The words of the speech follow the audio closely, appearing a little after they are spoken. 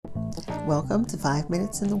Welcome to 5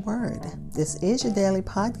 Minutes in the Word. This is your daily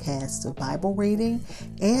podcast of Bible reading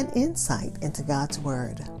and insight into God's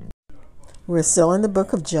Word. We're still in the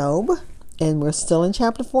book of Job, and we're still in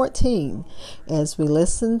chapter 14 as we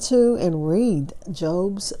listen to and read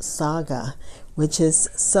Job's saga, which is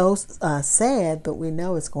so sad, but we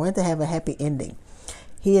know it's going to have a happy ending.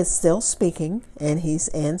 He is still speaking, and he's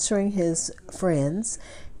answering his friends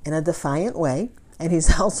in a defiant way, and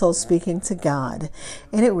he's also speaking to God.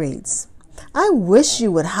 And it reads, "I wish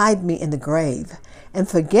you would hide me in the grave and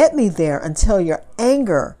forget me there until your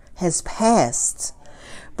anger has passed.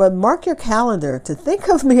 But mark your calendar to think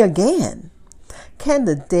of me again. Can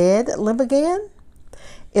the dead live again?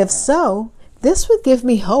 If so, this would give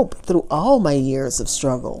me hope through all my years of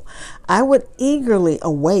struggle. I would eagerly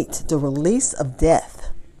await the release of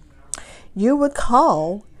death. You would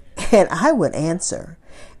call, and I would answer,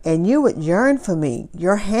 and you would yearn for me,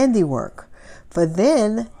 your handiwork. For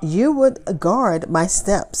then you would guard my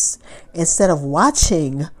steps instead of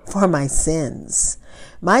watching for my sins.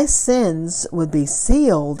 My sins would be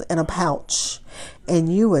sealed in a pouch,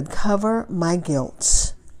 and you would cover my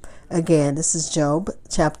guilt." Again, this is Job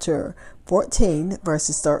chapter 14,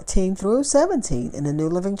 verses 13 through 17 in the New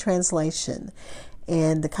Living Translation.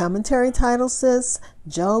 And the commentary title says,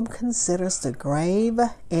 Job considers the grave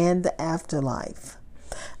and the afterlife.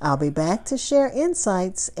 I'll be back to share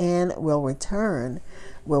insights, and we'll return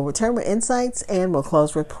with insights, and we'll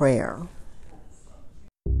close with prayer.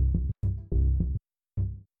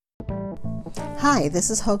 Hi, this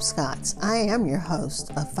is Hope Scott. I am your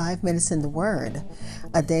host of 5 Minutes in the Word,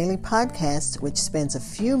 a daily podcast which spends a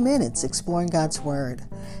few minutes exploring God's Word.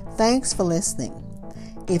 Thanks for listening.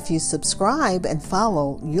 If you subscribe and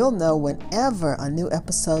follow, you'll know whenever a new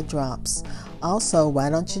episode drops. Also, why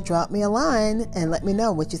don't you drop me a line and let me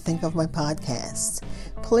know what you think of my podcast?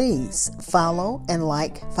 Please follow and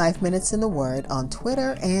like 5 Minutes in the Word on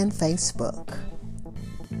Twitter and Facebook.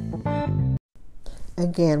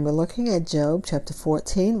 Again, we're looking at Job chapter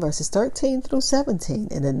 14, verses 13 through 17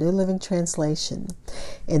 in the New Living Translation.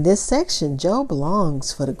 In this section, Job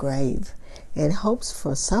longs for the grave and hopes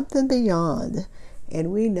for something beyond.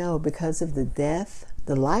 And we know because of the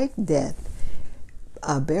life, death,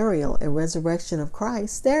 burial, and resurrection of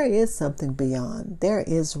Christ, there is something beyond. There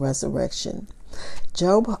is resurrection.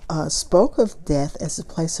 Job spoke of death as a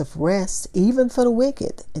place of rest, even for the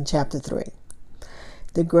wicked, in chapter 3.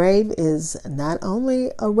 The grave is not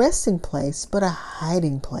only a resting place, but a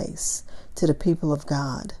hiding place to the people of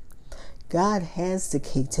God. God has the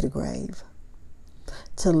key to the grave,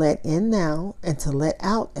 to let in now and to let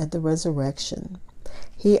out at the resurrection.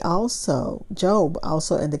 Job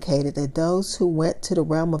also indicated that those who went to the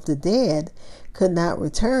realm of the dead could not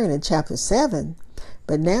return in chapter 7,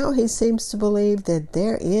 but now he seems to believe that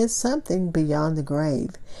there is something beyond the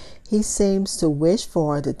grave. He seems to wish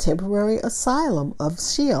for the temporary asylum of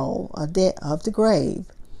Sheol, of the grave,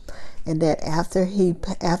 and that after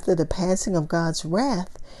the passing of God's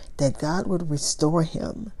wrath, that God would restore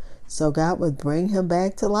him. So God would bring him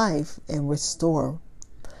back to life and restore.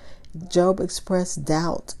 Job expressed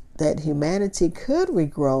doubt that humanity could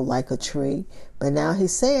regrow like a tree, but now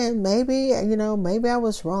he's saying, maybe I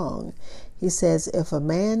was wrong. He says, if a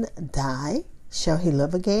man die, shall he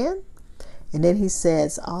live again? And then he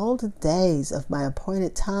says, all the days of my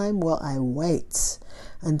appointed time will I wait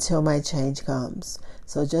until my change comes.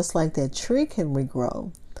 So just like that tree can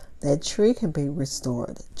regrow, that tree can be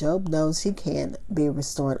restored. Job knows he can be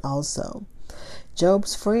restored also.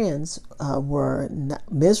 Job's friends were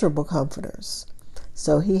miserable comforters,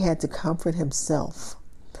 so he had to comfort himself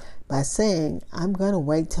by saying, I'm going to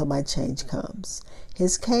wait till my change comes.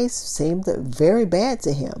 His case seemed very bad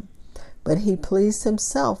to him, but he pleased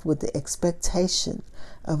himself with the expectation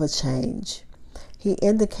of a change. He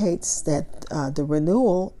indicates that the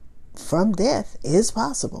renewal from death is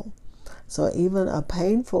possible. So even as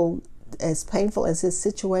painful as his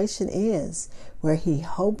situation is, where he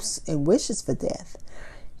hopes and wishes for death,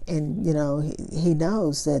 and he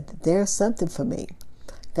knows that there's something for me.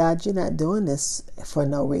 God, you're not doing this for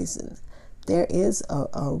no reason. There is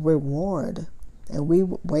a reward, and we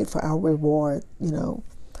wait for our reward,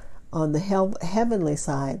 on the heavenly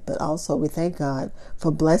side, but also we thank God for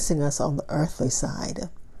blessing us on the earthly side.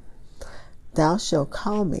 Thou shalt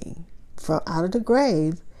call me from out of the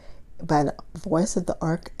grave by the voice of the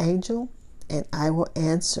archangel, and I will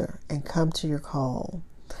answer and come to your call.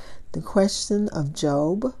 The question of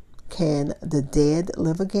Job, can the dead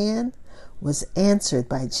live again, was answered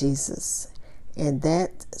by Jesus, and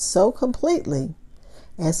that so completely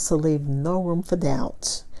as to leave no room for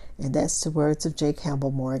doubt. And that's the words of J.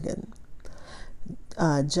 Campbell Morgan.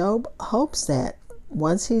 Job hopes that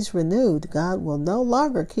once he's renewed, God will no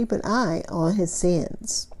longer keep an eye on his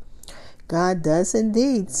sins. God does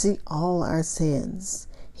indeed see all our sins.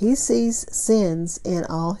 He sees sins in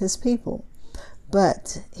all his people,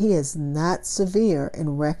 but he is not severe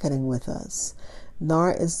in reckoning with us,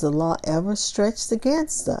 nor is the law ever stretched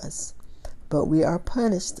against us. But we are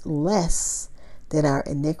punished less than our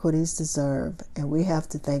iniquities deserve, and we have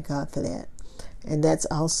to thank God for that. And that's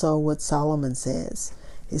also what Solomon says.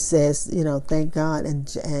 He says, thank God,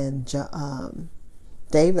 and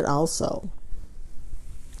David also.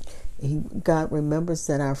 God remembers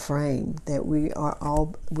that our frame, that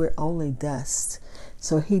we're only dust.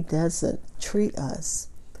 So he doesn't treat us.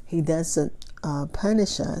 He doesn't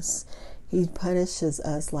punish us. He punishes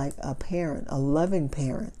us like a parent, a loving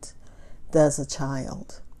parent, does a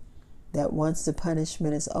child. That once the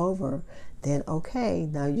punishment is over, then okay,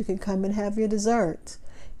 now you can come and have your dessert.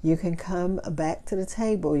 You can come back to the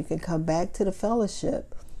table. You can come back to the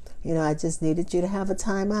fellowship. I just needed you to have a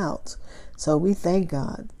time out. So we thank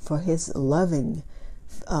God for his loving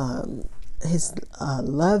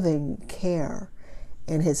care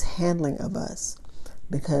and his handling of us.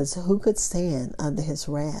 Because who could stand under his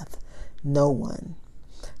wrath? No one.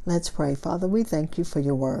 Let's pray. Father, we thank you for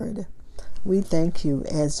your word. We thank you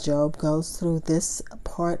as Job goes through this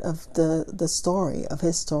part of the story, of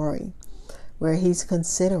his story, where he's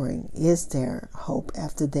considering, is there hope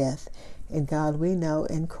after death? And God, we know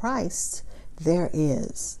in Christ there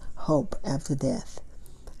is hope after death.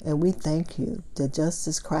 And we thank you that just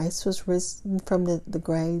as Christ was risen from the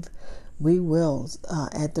grave, we will,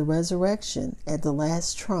 at the resurrection, at the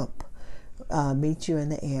last trump, meet you in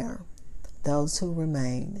the air, those who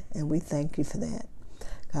remain. And we thank you for that.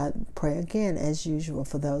 God, pray again, as usual,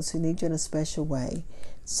 for those who need you in a special way.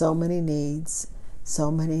 So many needs, so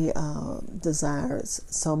many desires,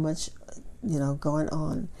 so much, going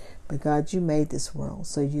on. But God, you made this world,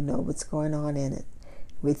 so you know what's going on in it.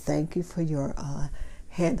 We thank you for your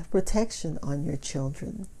hand of protection on your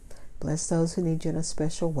children. Bless those who need you in a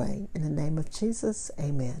special way. In the name of Jesus,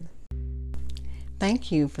 amen.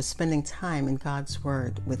 Thank you for spending time in God's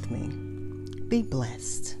Word with me. Be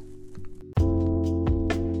blessed.